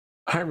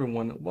Hi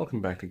everyone, welcome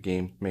back to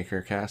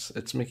GameMaker Cast.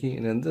 It's Mickey,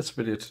 and in this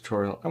video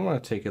tutorial, I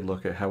want to take a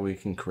look at how we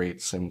can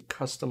create some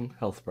custom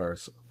health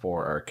bars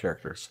for our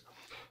characters.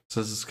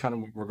 So this is kind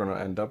of what we're going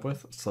to end up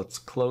with. So let's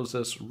close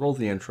this, roll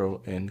the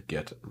intro, and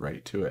get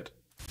right to it.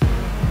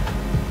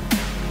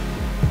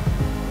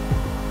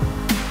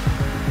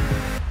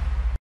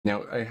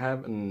 Now I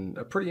have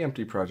a pretty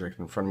empty project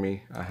in front of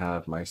me. I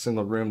have my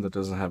single room that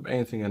doesn't have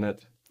anything in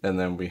it, and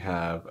then we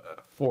have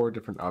 4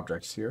 different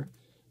objects here.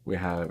 We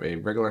have a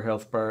regular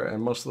health bar,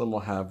 and most of them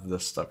will have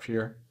this stuff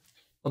here.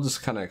 I'll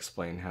just kind of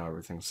explain how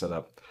everything's set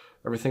up.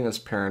 Everything is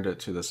parented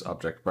to this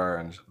object bar,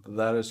 and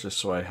that is just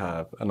so I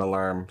have an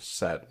alarm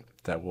set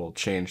that will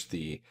change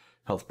the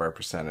health bar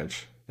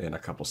percentage in a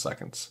couple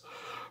seconds.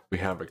 We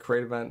have a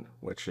create event,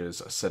 which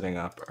is setting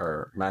up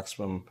our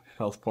maximum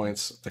health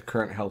points, the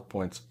current health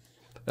points,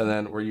 and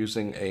then we're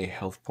using a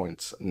health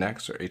points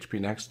next or HP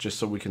next just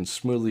so we can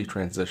smoothly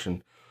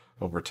transition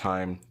over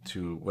time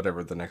to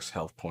whatever the next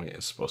health point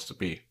is supposed to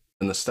be.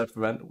 In the step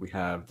event, we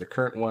have the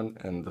current one,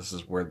 and this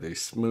is where the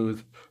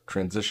smooth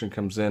transition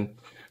comes in.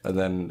 And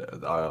then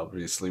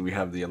obviously we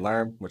have the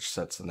alarm, which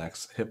sets the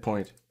next hit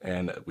point,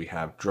 and we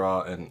have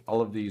draw, and all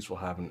of these will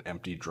have an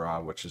empty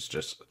draw, which is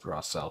just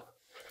draw self.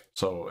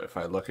 So if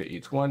I look at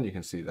each one, you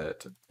can see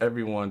that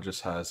everyone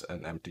just has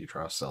an empty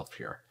draw self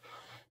here.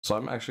 So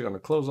I'm actually going to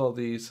close all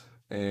these,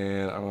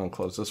 and I'm going to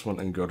close this one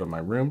and go to my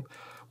room.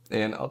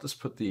 And I'll just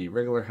put the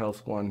regular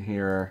health one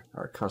here,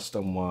 our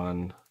custom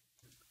one.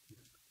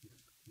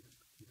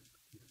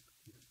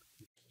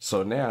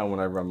 So now when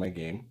I run my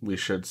game, we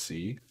should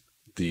see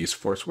these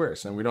 4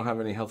 squares. And we don't have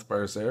any health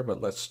bars there,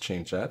 but let's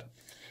change that.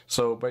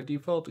 So by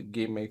default,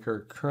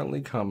 GameMaker currently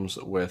comes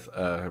with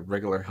a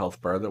regular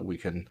health bar that we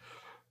can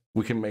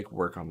make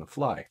work on the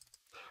fly.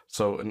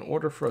 So in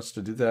order for us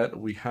to do that,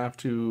 we have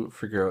to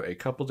figure out a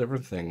couple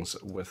different things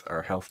with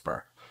our health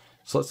bar.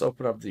 So let's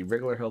open up the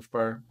regular health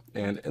bar,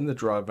 and in the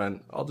draw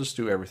event, I'll just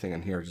do everything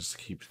in here just to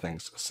keep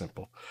things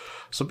simple.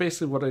 So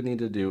basically what I need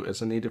to do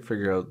is I need to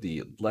figure out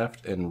the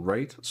left and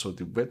right, so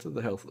the width of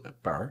the health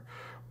bar,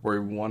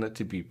 where we want it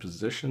to be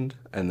positioned,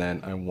 and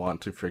then I want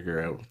to figure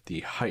out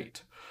the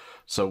height.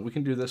 So we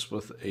can do this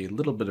with a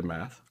little bit of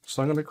math.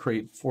 So I'm going to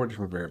create 4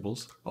 different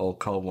variables. I'll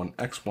call one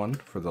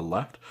x1 for the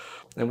left.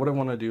 And what I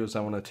want to do is I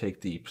want to take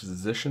the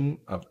position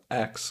of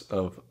x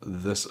of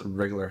this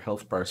regular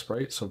health bar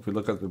sprite. So if we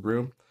look at the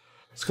room,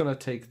 it's going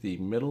to take the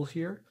middle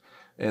here,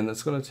 and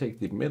it's going to take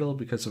the middle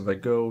because if I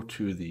go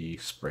to the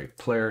sprite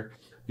player,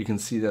 you can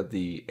see that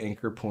the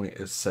anchor point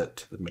is set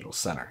to the middle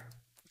center.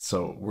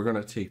 So we're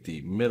going to take the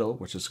middle,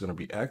 which is going to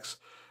be x,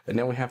 and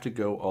now we have to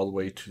go all the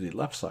way to the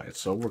left side.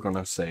 So we're going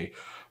to say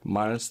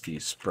minus the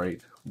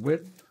sprite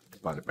width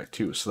divided by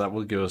 2. So that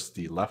will give us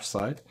the left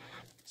side.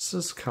 Let's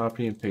just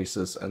copy and paste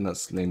this, and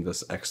let's name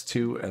this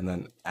x2, and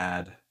then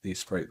add the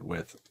sprite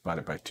width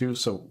divided by 2.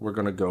 So we're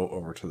going to go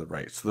over to the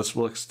right. So this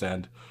will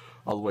extend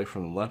all the way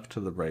from the left to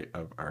the right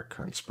of our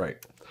current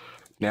sprite.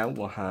 Now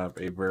we'll have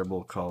a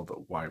variable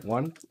called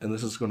y1, and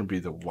this is going to be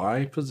the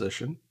y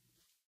position.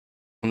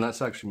 And let's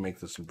actually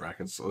make this in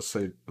brackets. So let's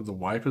say the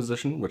y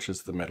position, which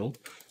is the middle,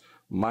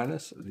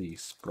 minus the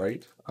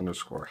sprite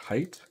underscore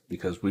height,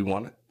 because we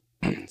want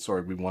it,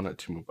 we want it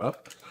to move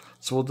up.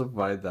 So we'll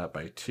divide that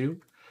by 2.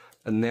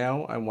 And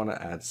now I want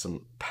to add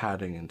some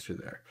padding into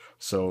there.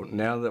 So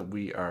now that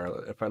we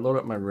are, if I load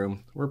up my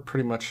room, we're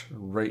pretty much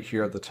right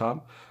here at the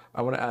top.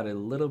 I want to add a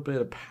little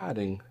bit of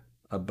padding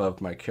above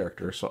my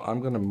character. So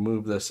I'm going to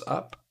move this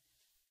up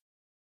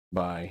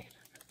by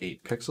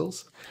 8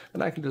 pixels.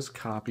 And I can just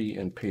copy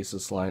and paste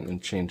this line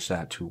and change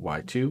that to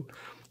y2.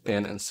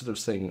 And instead of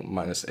saying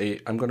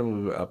 -8, I'm going to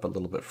move it up a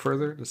little bit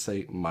further to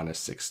say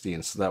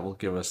 -16. So that will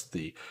give us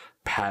the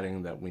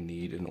padding that we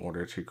need in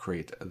order to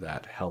create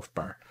that health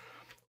bar.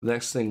 The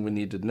next thing we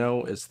need to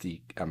know is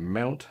the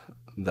amount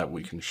that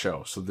we can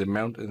show. So the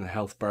amount in the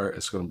health bar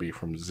is going to be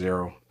from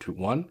 0 to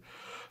 1.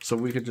 So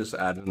we could just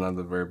add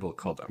another variable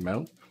called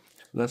amount.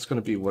 And that's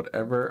going to be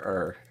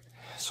whatever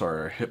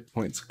our hit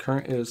points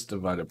current is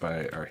divided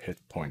by our hit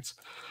points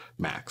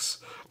max.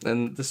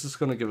 And this is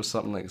going to give us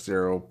something like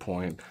 0.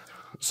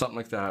 Something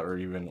like that, or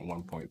even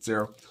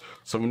 1.0.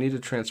 So we need to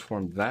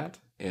transform that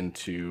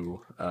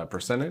into a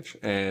percentage,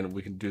 and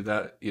we can do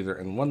that either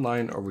in one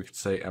line, or we could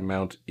say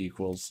amount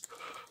equals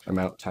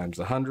amount times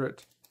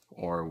 100,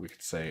 or we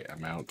could say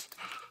amount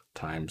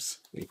times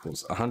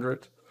equals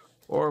 100,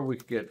 or we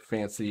could get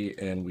fancy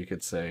and we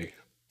could say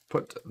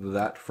put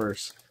that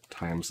first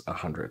times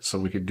 100. So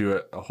we could do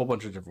it a whole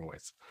bunch of different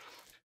ways.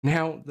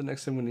 Now, the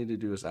next thing we need to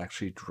do is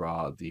actually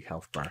draw the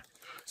health bar.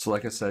 So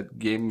like I said,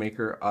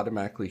 GameMaker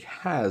automatically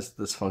has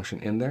this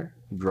function in there,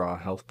 draw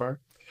health bar.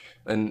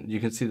 And you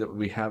can see that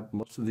we have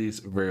most of these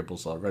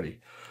variables already.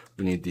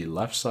 We need the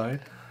left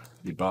side,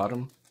 the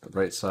bottom, the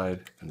right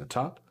side, and the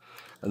top,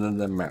 and then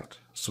the amount.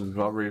 So we've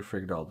already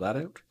figured all that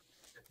out.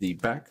 The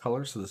back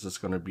color, so this is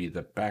going to be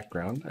the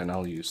background, and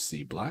I'll use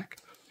C black.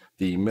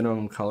 The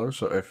minimum color,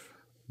 so if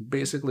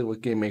basically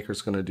what GameMaker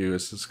is going to do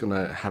is it's going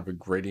to have a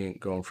gradient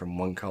going from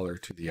one color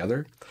to the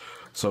other.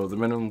 So the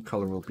minimum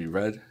color will be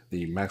red,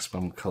 the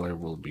maximum color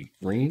will be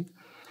green.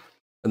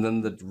 And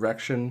then the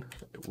direction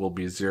will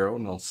be 0,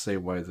 and I'll say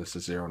why this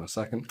is 0 in a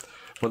second.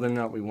 Whether or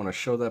not we want to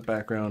show that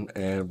background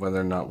and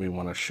whether or not we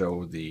want to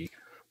show the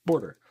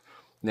border.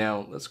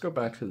 Now, let's go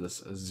back to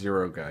this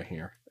 0 guy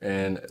here.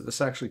 And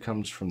this actually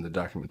comes from the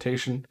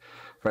documentation.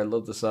 If I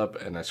load this up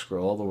and I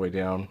scroll all the way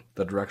down,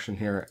 the direction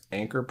here,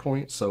 anchor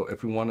point. So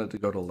if we wanted to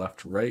go to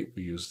left to right,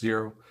 we use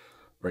 0.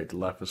 Right to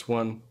left is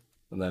 1.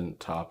 And then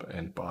top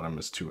and bottom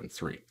is 2 and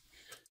 3.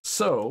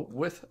 So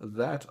with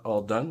that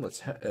all done,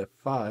 let's hit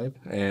F5,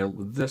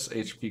 and this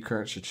HP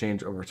current should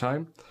change over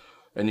time.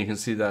 And you can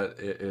see that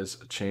it is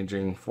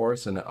changing for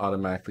us, and it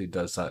automatically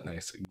does that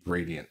nice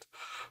gradient.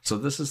 So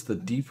this is the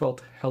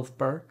default health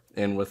bar,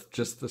 and with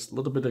just this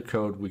little bit of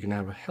code, we can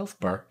have a health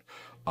bar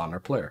on our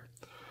player.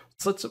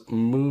 So let's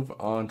move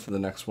on to the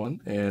next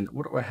one. And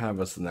what do I have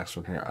as the next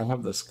one here? I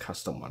have this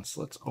custom one.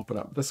 So let's open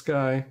up this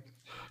guy.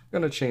 I'm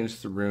going to change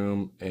the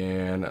room,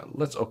 and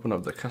let's open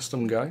up the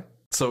custom guy.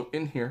 So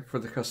in here for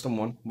the custom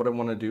one, what I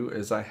want to do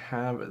is I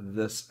have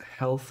this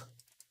health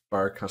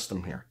bar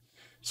custom here.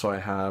 So I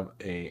have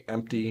an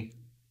empty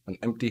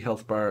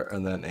health bar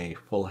and then a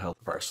full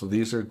health bar. So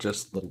these are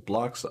just little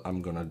blocks that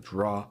I'm going to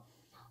draw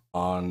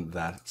on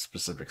that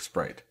specific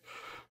sprite.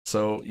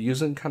 So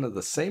using kind of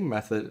the same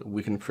method,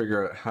 we can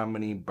figure out how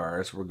many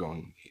bars we're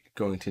going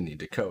to need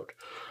to code.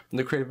 In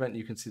the create event,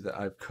 you can see that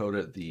I've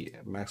coded the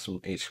maximum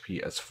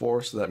HP as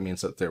 4. So that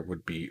means that there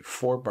would be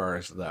 4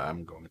 bars that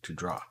I'm going to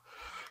draw.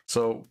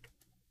 So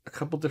a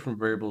couple different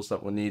variables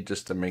that we'll need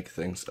just to make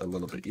things a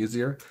little bit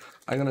easier.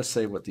 I'm going to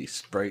say what the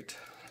sprite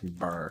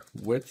bar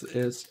width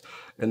is,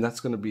 and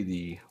that's going to be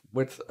the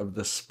width of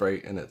the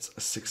sprite, and it's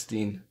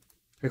 16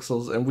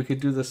 pixels. And we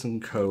could do this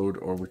in code,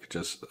 or we could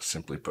just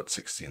simply put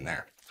 16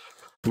 there.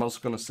 I'm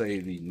also going to say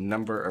the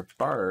number of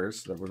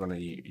bars that we're going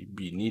to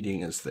be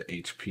needing is the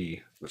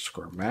HP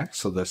 _ max.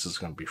 So this is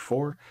going to be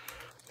 4.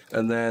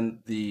 And then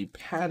the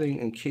padding,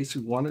 in case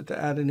we wanted to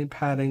add any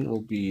padding, will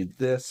be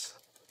this,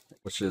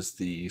 which is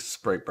the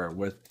sprite bar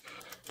width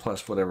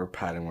plus whatever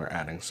padding we're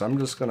adding. So I'm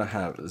just going to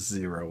have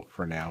 0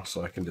 for now,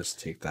 so I can just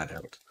take that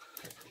out.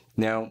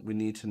 Now we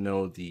need to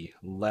know the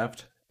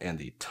left and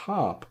the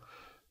top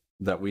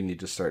that we need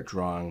to start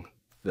drawing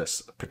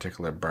this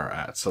particular bar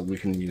at. So we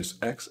can use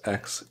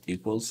XX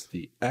equals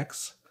the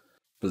X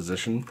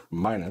position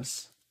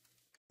minus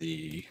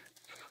the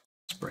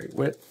sprite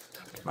width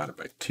divided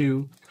by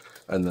 2.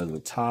 And then the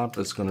top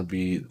is going to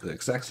be the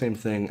exact same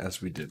thing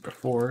as we did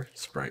before,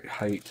 sprite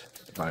height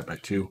divided by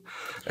 2.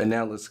 And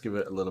now let's give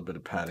it a little bit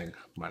of padding,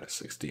 minus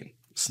 16.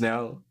 So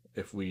now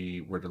if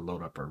we were to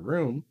load up our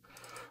room,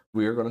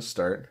 we are going to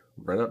start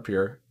right up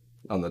here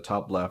on the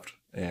top left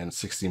and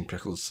 16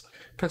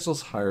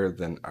 pixels higher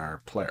than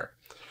our player.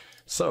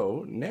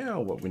 So now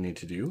what we need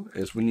to do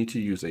is we need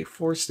to use a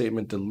for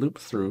statement to loop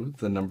through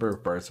the number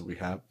of bars that we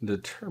have and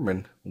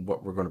determine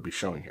what we're going to be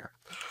showing here.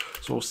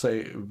 So we'll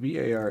say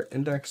var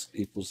index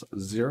equals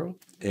 0,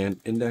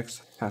 and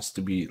index has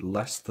to be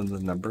less than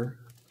the number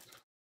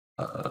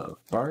of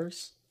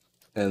bars,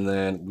 and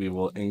then we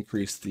will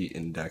increase the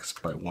index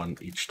by 1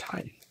 each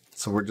time.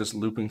 So we're just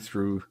looping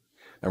through,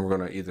 and we're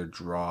going to either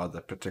draw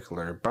the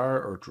particular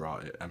bar or draw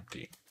it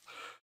empty.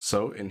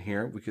 So in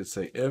here, we could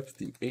say if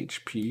the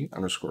HP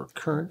 _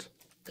 current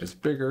is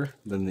bigger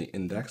than the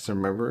index.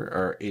 Remember,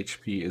 our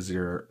HP is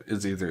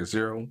either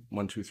 0,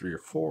 1, 2, 3, or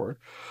 4.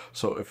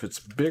 So if it's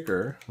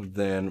bigger,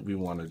 then we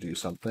want to do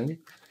something.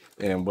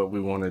 And what we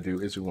want to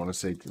do is we want to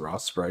say draw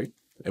sprite,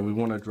 and we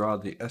want to draw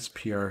the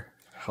SPR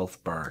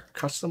health bar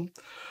custom.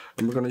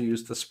 And we're going to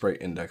use the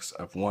sprite index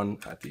of 1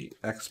 at the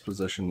X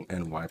position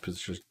and Y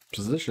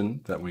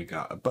position that we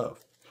got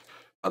above.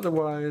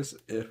 Otherwise,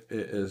 if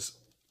it is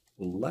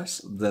less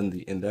than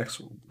the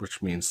index,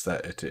 which means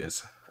that it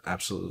is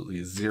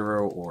absolutely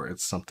 0 or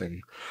it's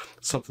something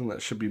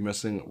that should be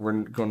missing,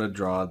 we're going to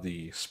draw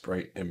the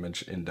sprite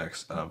image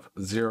index of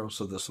 0.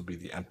 So this will be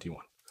the empty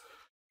one.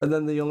 And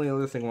then the only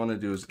other thing I want to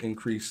do is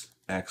increase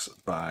X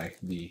by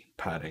the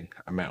padding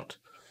amount.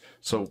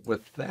 So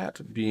with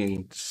that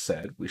being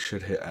said, we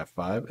should hit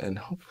F5, and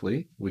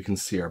hopefully we can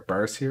see our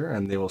bars here,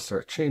 and they will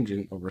start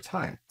changing over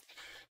time.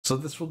 So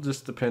this will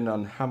just depend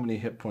on how many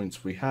hit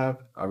points we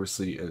have.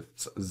 Obviously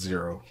it's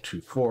 0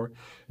 to 4,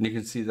 and you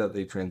can see that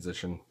they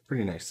transition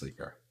pretty nicely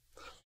here.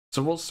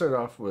 So we'll start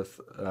off with,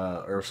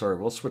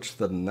 we'll switch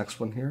to the next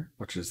one here,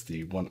 which is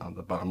the one on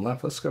the bottom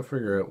left. Let's go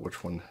figure out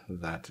which one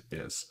that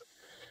is.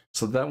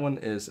 So that one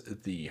is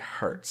the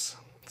hearts.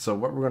 So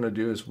what we're going to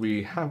do is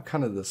we have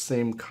kind of the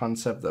same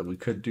concept that we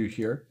could do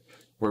here,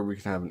 where we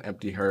can have an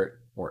empty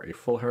heart or a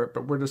full heart,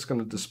 but we're just going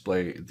to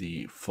display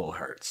the full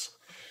hearts.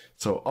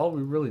 So all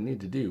we really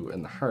need to do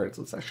in the hearts,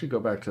 let's actually go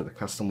back to the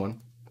custom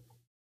one.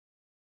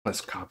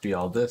 Let's copy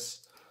all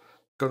this,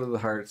 go to the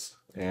hearts,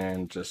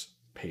 and just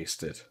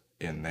paste it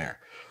in there.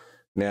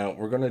 Now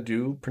we're going to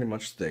do pretty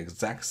much the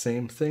exact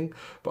same thing,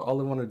 but all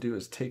I want to do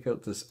is take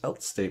out this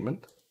else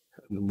statement,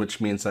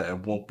 which means that I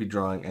won't be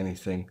drawing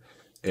anything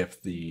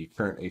if the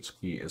current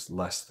HP is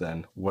less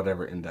than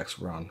whatever index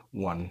we're on,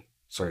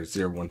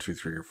 0, 1, 2,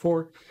 3, or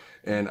 4.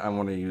 And I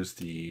want to use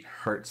the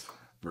hearts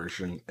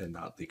version and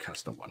not the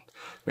custom one.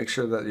 Make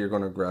sure that you're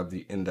going to grab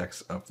the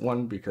index of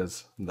 1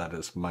 because that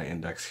is my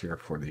index here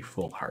for the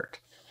full heart.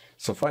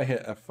 So if I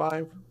hit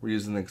F5, we're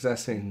using the exact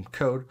same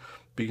code,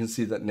 but you can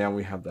see that now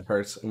we have the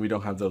hearts and we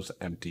don't have those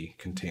empty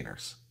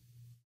containers.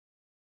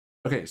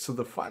 Okay, so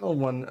the final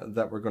one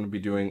that we're going to be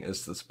doing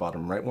is this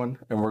bottom right one,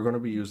 and we're going to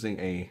be using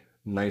a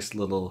nice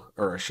little,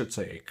 or I should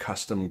say a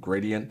custom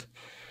gradient.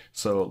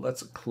 So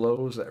let's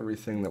close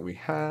everything that we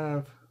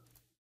have,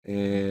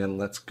 and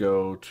let's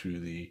go to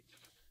the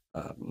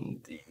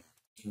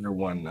inner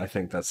one. I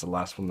think that's the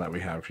last one that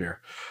we have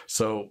here.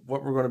 So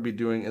what we're going to be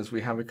doing is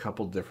we have a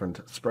couple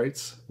different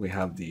sprites. We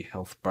have the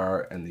health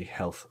bar and the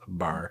health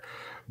bar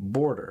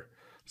border.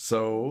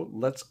 So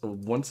let's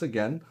once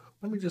again,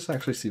 let me just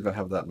actually see if I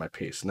have that in my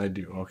paste, and I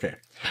do. Okay.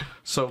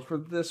 So for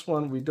this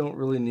one, we don't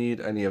really need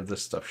any of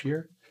this stuff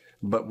here,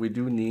 but we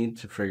do need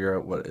to figure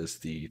out what is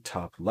the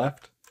top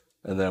left,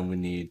 and then we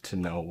need to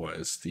know what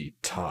is the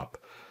top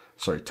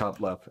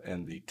left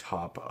and the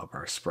top of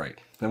our sprite.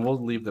 And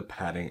we'll leave the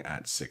padding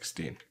at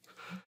 16.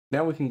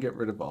 Now we can get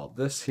rid of all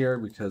this here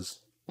because,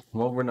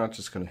 well, we're not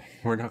going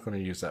to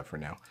use that for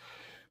now.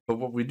 But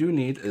what we do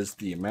need is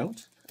the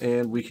amount,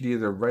 and we could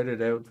either write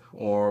it out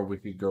or we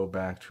could go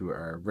back to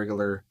our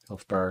regular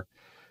health bar,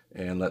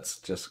 and let's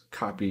just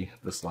copy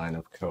this line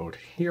of code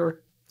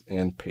here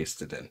and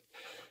paste it in.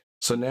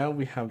 So now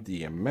we have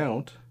the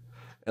amount,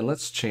 and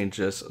let's change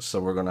this. So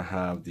we're going to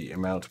have the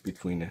amount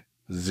between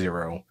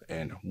 0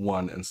 and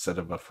 1 instead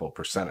of a full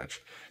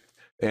percentage.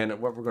 And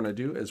what we're going to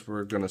do is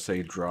we're going to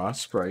say draw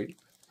sprite,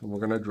 and we're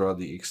going to draw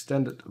the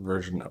extended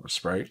version of a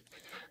sprite.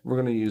 We're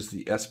going to use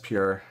the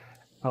SPR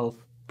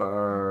health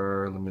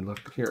bar. Let me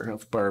look here,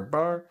 health bar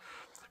bar.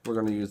 We're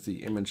going to use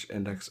the image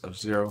index of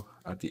 0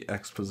 at the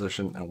X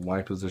position and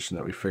Y position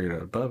that we figured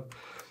out above.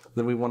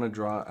 Then we want to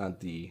draw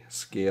at the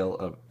scale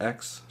of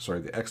X,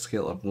 the X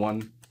scale of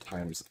 1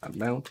 times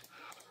amount,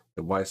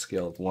 the Y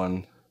scale of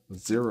 1,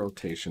 0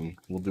 rotation.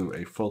 We'll do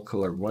a full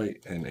color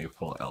white and a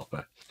full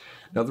alpha.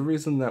 Now the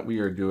reason that we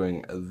are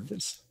doing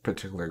this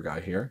particular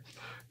guy here,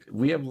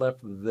 we have left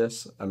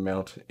this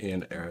amount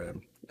in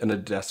a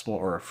decimal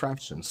or a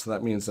fraction. So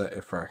that means that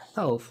if our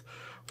health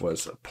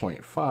was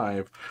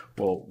 0.5,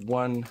 well,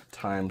 1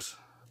 times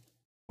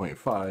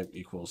 0.5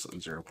 equals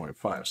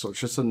 0.5. So it's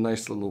just a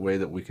nice little way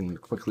that we can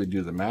quickly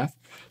do the math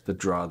to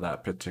draw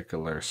that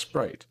particular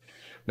sprite.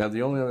 Now,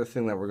 the only other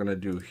thing that we're going to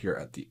do here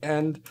at the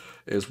end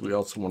is we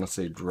also want to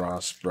say draw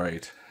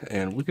sprite,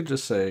 and we could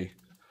just say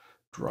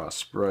draw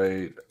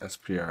sprite,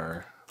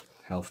 SPR,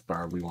 health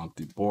bar. We want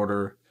the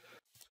border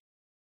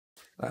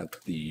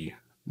at the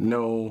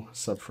no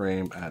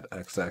subframe at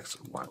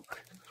XXYY.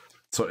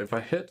 So if I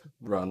hit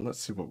run, let's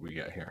see what we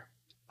get here.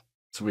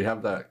 So we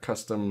have that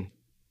custom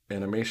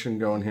animation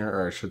going here,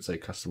 or I should say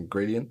custom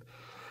gradient,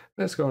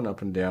 and it's going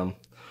up and down.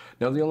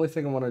 Now the only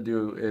thing I want to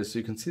do is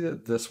you can see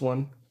that this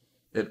one,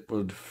 it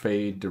would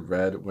fade to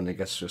red when it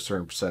gets to a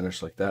certain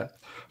percentage like that.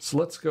 So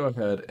let's go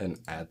ahead and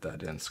add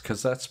that in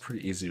because that's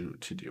pretty easy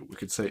to do. We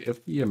could say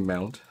if the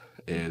amount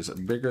is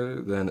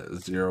bigger than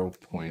let's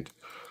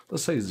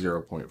say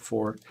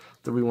 0.4,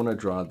 then we want to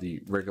draw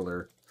the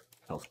regular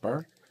health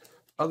bar.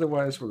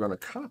 Otherwise, we're going to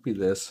copy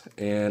this,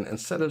 and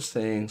instead of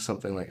saying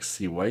something like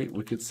C white,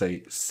 we could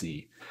say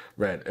C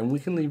red, and we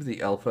can leave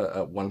the alpha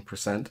at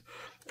 1%.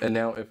 And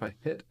now if I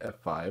hit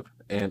F5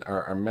 and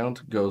our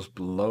amount goes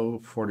below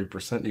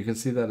 40%, you can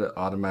see that it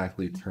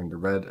automatically turned to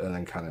red and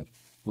then kind of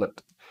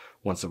flipped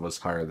once it was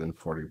higher than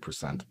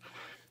 40%.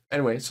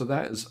 Anyway, so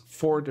that is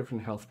 4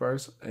 different health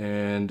bars,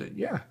 and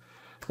yeah,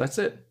 that's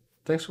it.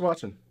 Thanks for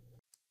watching.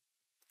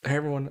 Hey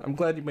everyone, I'm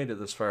glad you made it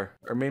this far,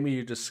 or maybe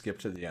you just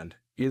skipped to the end.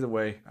 Either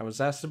way, I was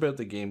asked about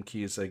the game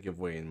keys I give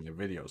away in my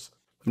videos.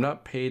 I'm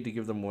not paid to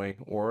give them away,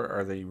 or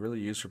are they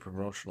really used for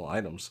promotional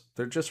items?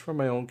 They're just from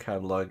my own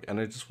catalog, and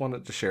I just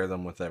wanted to share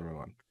them with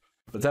everyone.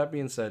 With that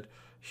being said,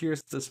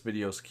 here's this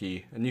video's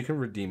key, and you can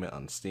redeem it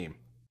on Steam.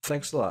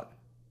 Thanks a lot.